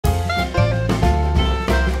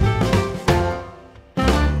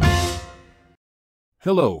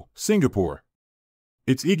Hello, Singapore.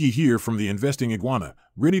 It's Iggy here from the Investing Iguana,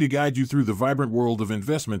 ready to guide you through the vibrant world of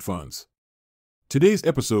investment funds. Today's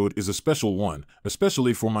episode is a special one,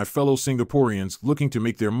 especially for my fellow Singaporeans looking to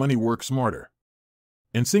make their money work smarter.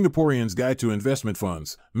 In Singaporeans' Guide to Investment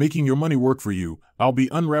Funds, Making Your Money Work for You, I'll be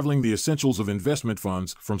unraveling the essentials of investment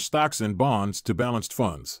funds from stocks and bonds to balanced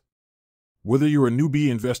funds. Whether you're a newbie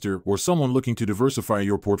investor or someone looking to diversify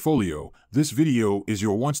your portfolio, this video is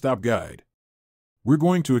your one-stop guide. We're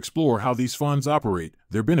going to explore how these funds operate,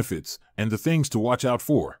 their benefits, and the things to watch out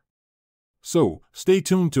for. So, stay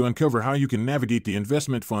tuned to uncover how you can navigate the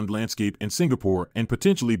investment fund landscape in Singapore and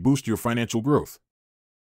potentially boost your financial growth.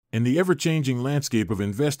 In the ever-changing landscape of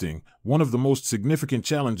investing, one of the most significant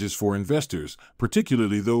challenges for investors,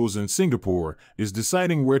 particularly those in Singapore, is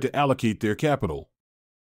deciding where to allocate their capital.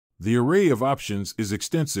 The array of options is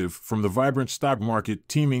extensive, from the vibrant stock market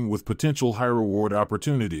teeming with potential high-reward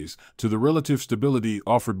opportunities, to the relative stability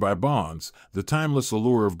offered by bonds, the timeless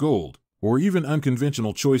allure of gold, or even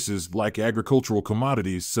unconventional choices like agricultural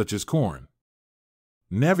commodities such as corn.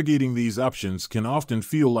 Navigating these options can often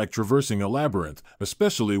feel like traversing a labyrinth,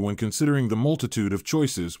 especially when considering the multitude of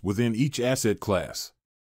choices within each asset class.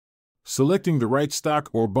 Selecting the right stock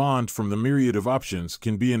or bond from the myriad of options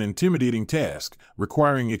can be an intimidating task,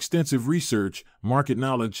 requiring extensive research, market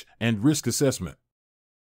knowledge, and risk assessment.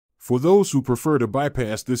 For those who prefer to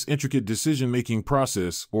bypass this intricate decision-making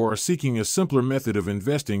process or are seeking a simpler method of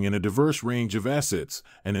investing in a diverse range of assets,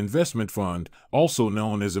 an investment fund, also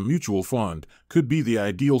known as a mutual fund, could be the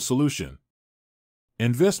ideal solution.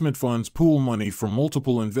 Investment funds pool money from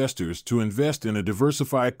multiple investors to invest in a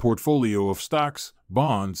diversified portfolio of stocks,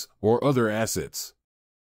 bonds, or other assets.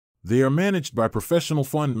 They are managed by professional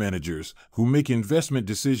fund managers who make investment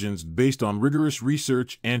decisions based on rigorous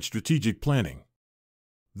research and strategic planning.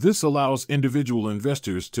 This allows individual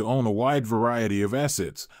investors to own a wide variety of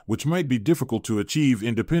assets, which might be difficult to achieve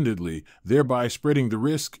independently, thereby spreading the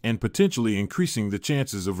risk and potentially increasing the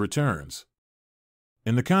chances of returns.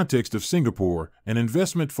 In the context of Singapore, an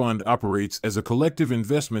investment fund operates as a collective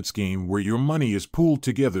investment scheme where your money is pooled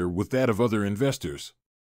together with that of other investors.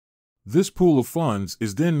 This pool of funds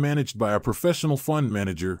is then managed by a professional fund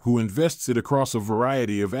manager who invests it across a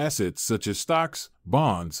variety of assets such as stocks,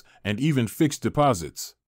 bonds, and even fixed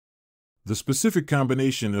deposits. The specific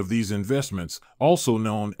combination of these investments, also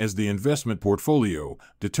known as the investment portfolio,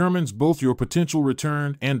 determines both your potential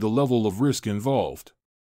return and the level of risk involved.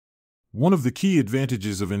 One of the key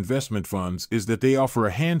advantages of investment funds is that they offer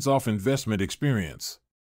a hands-off investment experience.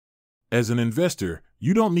 As an investor,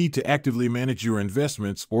 you don't need to actively manage your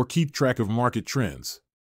investments or keep track of market trends.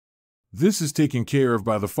 This is taken care of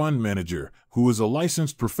by the fund manager, who is a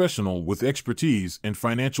licensed professional with expertise in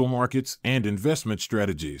financial markets and investment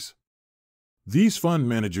strategies. These fund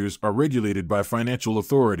managers are regulated by financial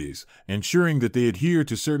authorities, ensuring that they adhere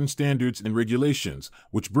to certain standards and regulations,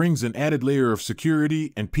 which brings an added layer of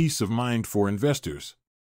security and peace of mind for investors.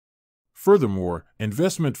 Furthermore,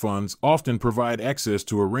 investment funds often provide access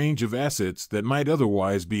to a range of assets that might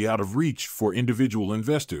otherwise be out of reach for individual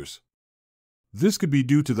investors. This could be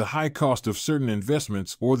due to the high cost of certain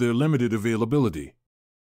investments or their limited availability.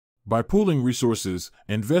 By pooling resources,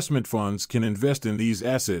 investment funds can invest in these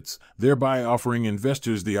assets, thereby offering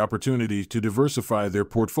investors the opportunity to diversify their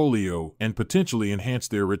portfolio and potentially enhance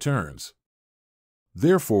their returns.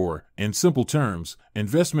 Therefore, in simple terms,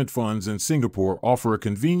 investment funds in Singapore offer a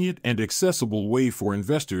convenient and accessible way for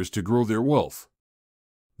investors to grow their wealth.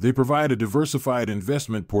 They provide a diversified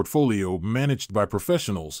investment portfolio managed by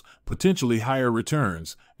professionals, potentially higher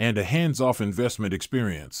returns, and a hands-off investment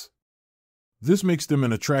experience. This makes them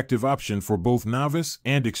an attractive option for both novice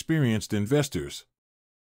and experienced investors.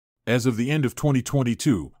 As of the end of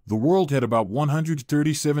 2022, the world had about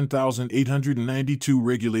 137,892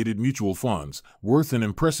 regulated mutual funds, worth an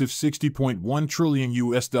impressive $60.1 trillion.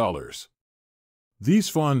 These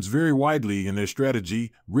funds vary widely in their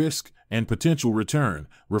strategy, risk, and potential return,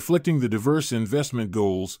 reflecting the diverse investment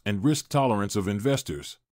goals and risk tolerance of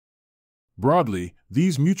investors. Broadly,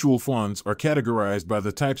 these mutual funds are categorized by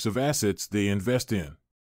the types of assets they invest in.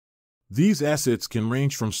 These assets can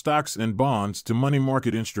range from stocks and bonds to money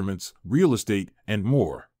market instruments, real estate, and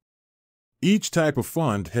more. Each type of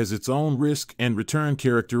fund has its own risk and return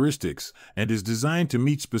characteristics and is designed to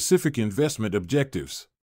meet specific investment objectives.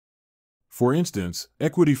 For instance,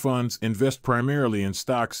 equity funds invest primarily in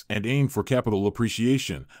stocks and aim for capital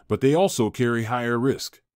appreciation, but they also carry higher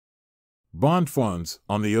risk. Bond funds,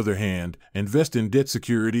 on the other hand, invest in debt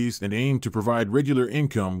securities and aim to provide regular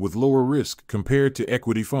income with lower risk compared to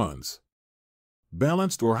equity funds.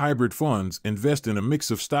 Balanced or hybrid funds invest in a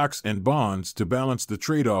mix of stocks and bonds to balance the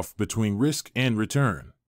trade-off between risk and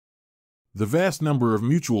return. The vast number of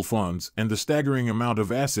mutual funds and the staggering amount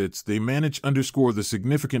of assets they manage underscore the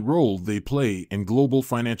significant role they play in global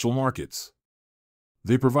financial markets.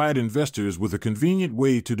 They provide investors with a convenient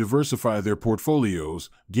way to diversify their portfolios,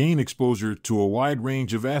 gain exposure to a wide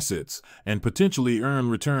range of assets, and potentially earn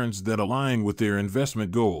returns that align with their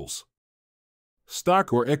investment goals.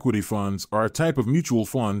 Stock or equity funds are a type of mutual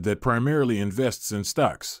fund that primarily invests in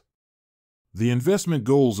stocks. The investment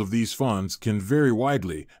goals of these funds can vary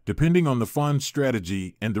widely, depending on the fund's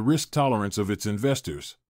strategy and the risk tolerance of its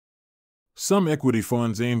investors. Some equity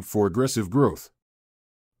funds aim for aggressive growth.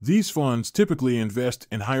 These funds typically invest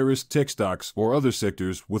in high-risk tech stocks or other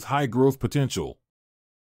sectors with high growth potential.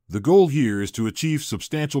 The goal here is to achieve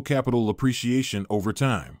substantial capital appreciation over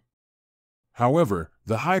time. However,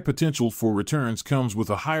 the high potential for returns comes with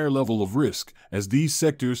a higher level of risk, as these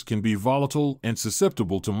sectors can be volatile and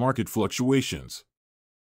susceptible to market fluctuations.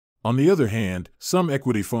 On the other hand, some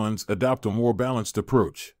equity funds adopt a more balanced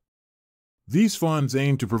approach. These funds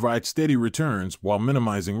aim to provide steady returns while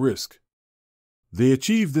minimizing risk. They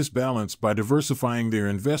achieve this balance by diversifying their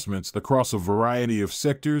investments across a variety of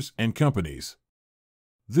sectors and companies.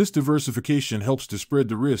 This diversification helps to spread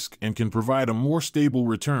the risk and can provide a more stable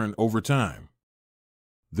return over time.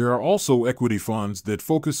 There are also equity funds that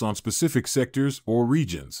focus on specific sectors or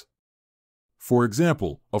regions. For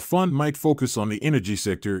example, a fund might focus on the energy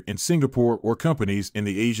sector in Singapore or companies in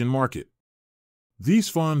the Asian market. These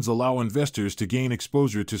funds allow investors to gain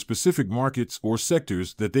exposure to specific markets or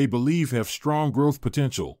sectors that they believe have strong growth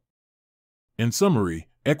potential. In summary,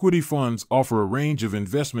 equity funds offer a range of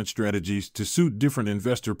investment strategies to suit different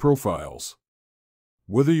investor profiles.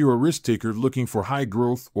 Whether you're a risk-taker looking for high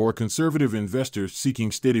growth or a conservative investor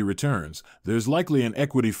seeking steady returns, there's likely an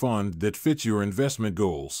equity fund that fits your investment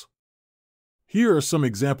goals. Here are some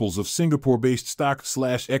examples of Singapore-based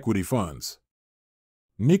stock/equity funds.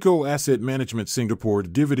 Nikko Asset Management Singapore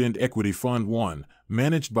Dividend Equity Fund 1,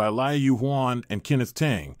 managed by Lai Yu Huan and Kenneth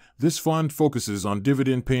Tang. This fund focuses on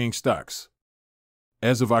dividend-paying stocks.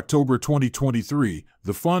 As of October 2023,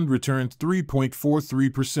 the fund returned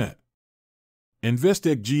 3.43%.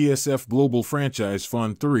 Investec GSF Global Franchise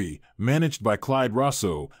Fund 3, managed by Clyde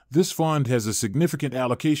Rosso. This fund has a significant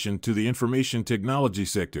allocation to the information technology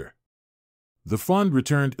sector. The fund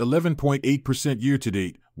returned 11.8%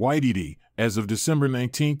 year-to-date, YTD, as of December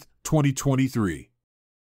 19, 2023.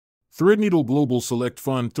 Threadneedle Global Select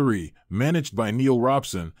Fund 3, managed by Neil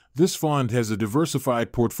Robson. This fund has a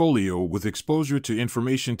diversified portfolio with exposure to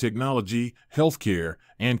information technology, healthcare,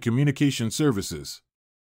 and communication services.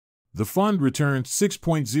 The fund returned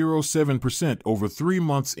 6.07% over 3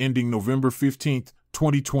 months ending November 15,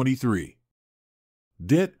 2023.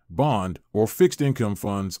 Debt, bond, or fixed income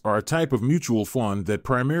funds are a type of mutual fund that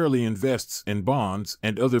primarily invests in bonds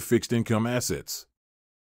and other fixed income assets.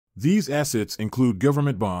 These assets include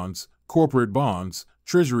government bonds, corporate bonds,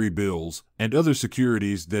 treasury bills, and other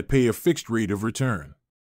securities that pay a fixed rate of return.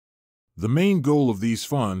 The main goal of these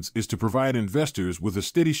funds is to provide investors with a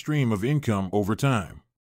steady stream of income over time.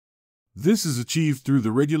 This is achieved through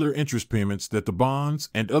the regular interest payments that the bonds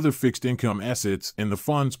and other fixed income assets in the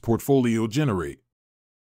fund's portfolio generate.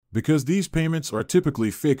 Because these payments are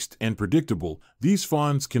typically fixed and predictable, these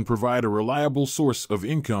funds can provide a reliable source of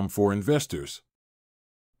income for investors.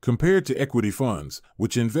 Compared to equity funds,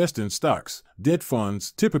 which invest in stocks, debt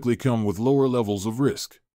funds typically come with lower levels of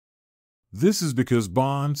risk. This is because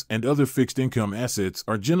bonds and other fixed income assets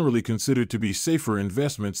are generally considered to be safer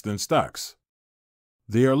investments than stocks.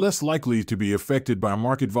 They are less likely to be affected by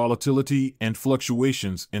market volatility and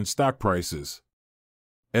fluctuations in stock prices.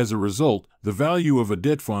 As a result, the value of a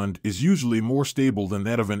debt fund is usually more stable than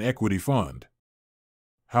that of an equity fund.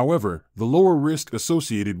 However, the lower risk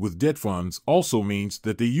associated with debt funds also means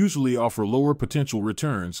that they usually offer lower potential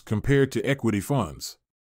returns compared to equity funds.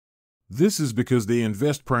 This is because they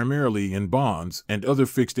invest primarily in bonds and other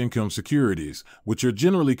fixed income securities, which are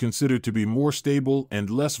generally considered to be more stable and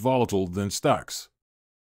less volatile than stocks.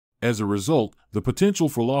 As a result, the potential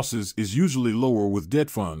for losses is usually lower with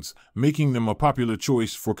debt funds, making them a popular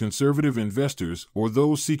choice for conservative investors or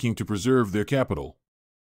those seeking to preserve their capital.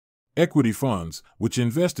 Equity funds, which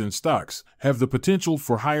invest in stocks, have the potential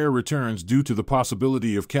for higher returns due to the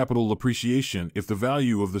possibility of capital appreciation if the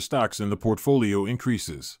value of the stocks in the portfolio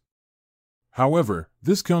increases. However,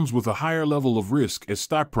 this comes with a higher level of risk as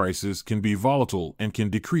stock prices can be volatile and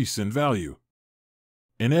can decrease in value.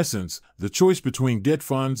 In essence, the choice between debt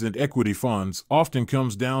funds and equity funds often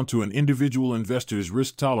comes down to an individual investor's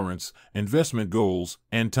risk tolerance, investment goals,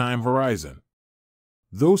 and time horizon.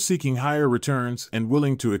 Those seeking higher returns and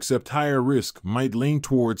willing to accept higher risk might lean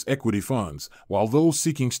towards equity funds, while those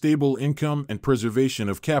seeking stable income and preservation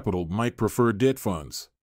of capital might prefer debt funds.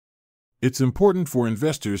 It's important for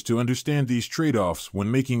investors to understand these trade-offs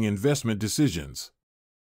when making investment decisions.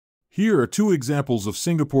 Here are two examples of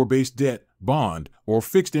Singapore-based debt, bond, or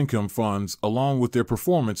fixed income funds along with their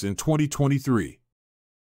performance in 2023.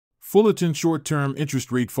 Fullerton Short-Term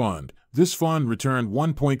Interest Rate Fund. This fund returned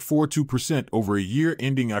 1.42% over a year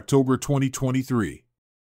ending October 2023.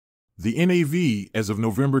 The NAV as of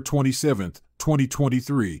November 27,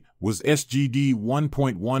 2023, was SGD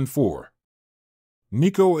 1.14.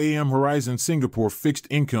 Nikko AM Horizon Singapore Fixed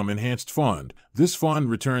Income Enhanced Fund. This fund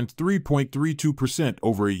returned 3.32%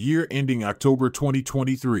 over a year ending October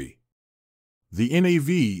 2023. The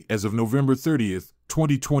NAV as of November 30,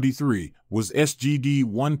 2023, was SGD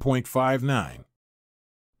 1.59.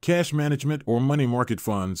 Cash management or money market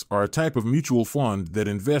funds are a type of mutual fund that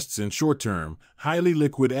invests in short-term, highly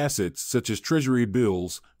liquid assets such as treasury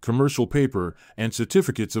bills, commercial paper, and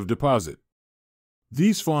certificates of deposit.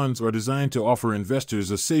 These funds are designed to offer investors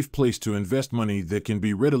a safe place to invest money that can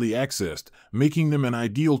be readily accessed, making them an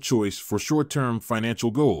ideal choice for short-term financial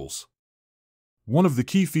goals. One of the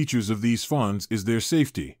key features of these funds is their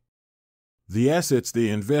safety. The assets they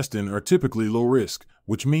invest in are typically low risk,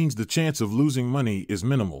 which means the chance of losing money is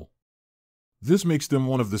minimal. This makes them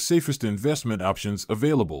one of the safest investment options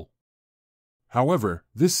available. However,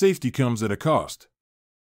 this safety comes at a cost.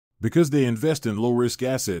 Because they invest in low-risk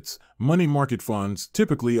assets, money market funds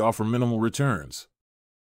typically offer minimal returns.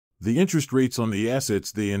 The interest rates on the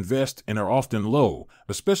assets they invest in are often low,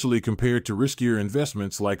 especially compared to riskier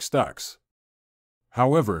investments like stocks.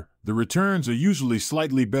 However, the returns are usually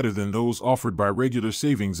slightly better than those offered by regular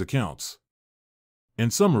savings accounts.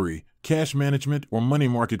 In summary, cash management or money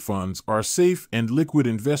market funds are a safe and liquid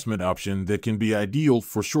investment option that can be ideal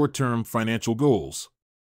for short-term financial goals.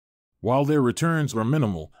 While their returns are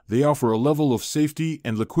minimal, they offer a level of safety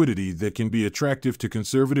and liquidity that can be attractive to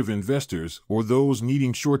conservative investors or those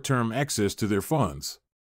needing short-term access to their funds.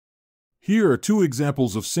 Here are two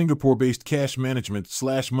examples of Singapore-based cash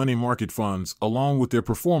management/money market funds along with their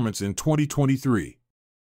performance in 2023.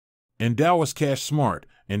 Endowus Cash Smart.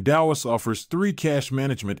 Endowus offers 3 cash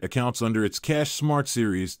management accounts under its Cash Smart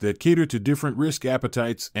series that cater to different risk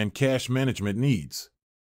appetites and cash management needs.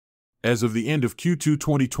 As of the end of Q2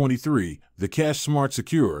 2023, the Cash Smart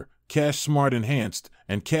Secure, Cash Smart Enhanced,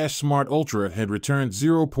 and Cash Smart Ultra had returned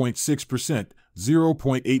 0.6%,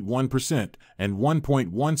 0.81%, and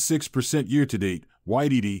 1.16% year-to-date,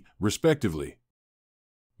 YTD, respectively.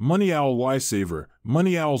 Money Owl WiseSaver.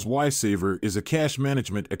 Money Owl's WiseSaver is a cash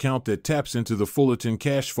management account that taps into the Fullerton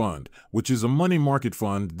Cash Fund, which is a money market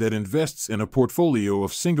fund that invests in a portfolio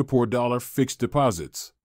of Singapore dollar fixed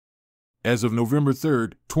deposits. As of November 3,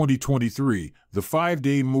 2023, the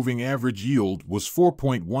 5-day moving average yield was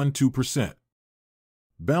 4.12%.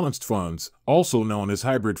 Balanced funds, also known as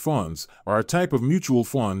hybrid funds, are a type of mutual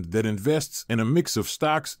fund that invests in a mix of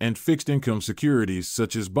stocks and fixed income securities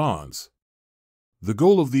such as bonds. The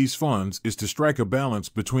goal of these funds is to strike a balance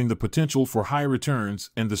between the potential for high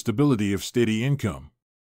returns and the stability of steady income.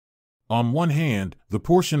 On one hand, the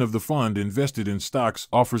portion of the fund invested in stocks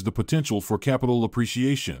offers the potential for capital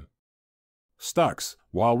appreciation. Stocks,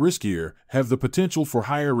 while riskier, have the potential for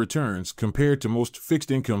higher returns compared to most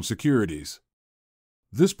fixed income securities.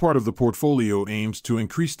 This part of the portfolio aims to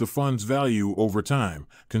increase the fund's value over time,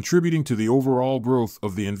 contributing to the overall growth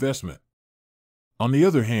of the investment. On the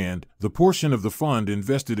other hand, the portion of the fund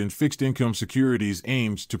invested in fixed income securities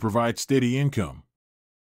aims to provide steady income.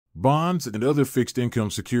 Bonds and other fixed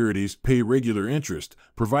income securities pay regular interest,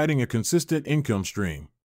 providing a consistent income stream.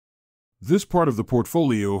 This part of the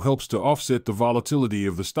portfolio helps to offset the volatility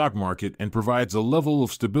of the stock market and provides a level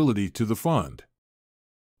of stability to the fund.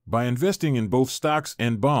 By investing in both stocks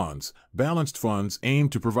and bonds, balanced funds aim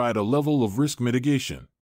to provide a level of risk mitigation.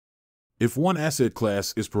 If one asset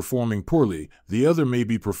class is performing poorly, the other may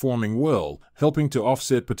be performing well, helping to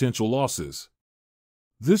offset potential losses.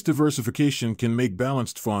 This diversification can make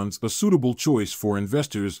balanced funds a suitable choice for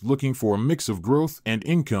investors looking for a mix of growth and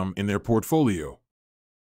income in their portfolio.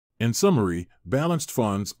 In summary, balanced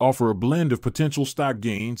funds offer a blend of potential stock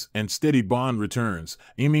gains and steady bond returns,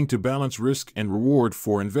 aiming to balance risk and reward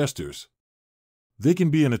for investors. They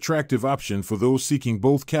can be an attractive option for those seeking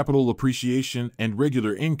both capital appreciation and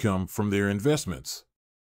regular income from their investments.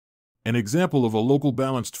 An example of a local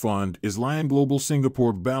balanced fund is Lion Global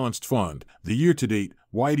Singapore Balanced Fund. The year-to-date,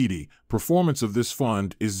 YTD, performance of this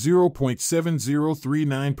fund is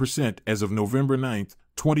 0.7039% as of November 9,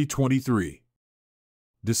 2023.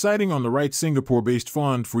 Deciding on the right Singapore-based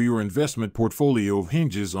fund for your investment portfolio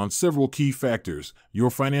hinges on several key factors: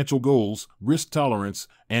 your financial goals, risk tolerance,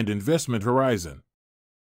 and investment horizon.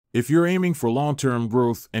 If you're aiming for long-term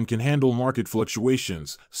growth and can handle market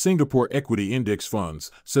fluctuations, Singapore equity index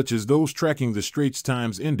funds, such as those tracking the Straits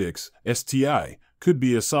Times Index (STI), could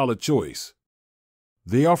be a solid choice.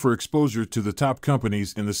 They offer exposure to the top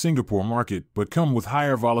companies in the Singapore market but come with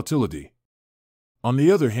higher volatility. On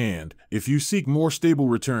the other hand, if you seek more stable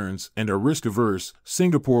returns and are risk-averse,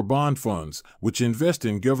 Singapore bond funds, which invest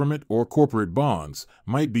in government or corporate bonds,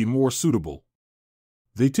 might be more suitable.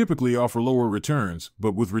 They typically offer lower returns,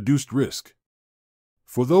 but with reduced risk.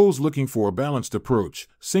 For those looking for a balanced approach,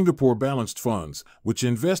 Singapore balanced funds, which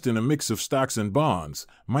invest in a mix of stocks and bonds,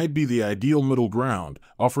 might be the ideal middle ground,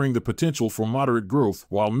 offering the potential for moderate growth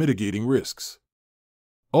while mitigating risks.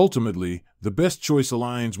 Ultimately, the best choice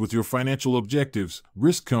aligns with your financial objectives,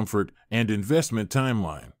 risk comfort, and investment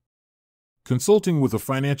timeline. Consulting with a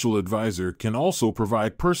financial advisor can also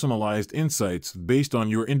provide personalized insights based on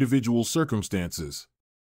your individual circumstances.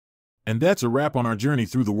 And that's a wrap on our journey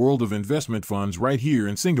through the world of investment funds right here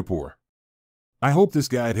in Singapore. I hope this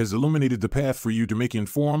guide has illuminated the path for you to make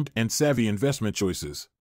informed and savvy investment choices.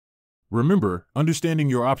 Remember, understanding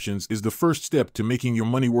your options is the first step to making your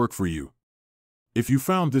money work for you. If you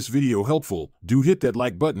found this video helpful, do hit that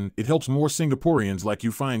like button. It helps more Singaporeans like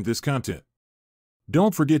you find this content.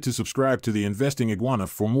 Don't forget to subscribe to the Investing Iguana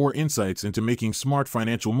for more insights into making smart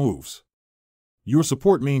financial moves. Your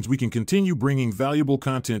support means we can continue bringing valuable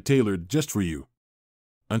content tailored just for you.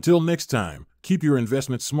 Until next time, keep your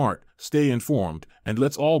investments smart, stay informed, and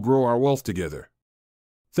let's all grow our wealth together.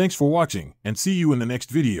 Thanks for watching, and see you in the next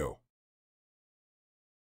video.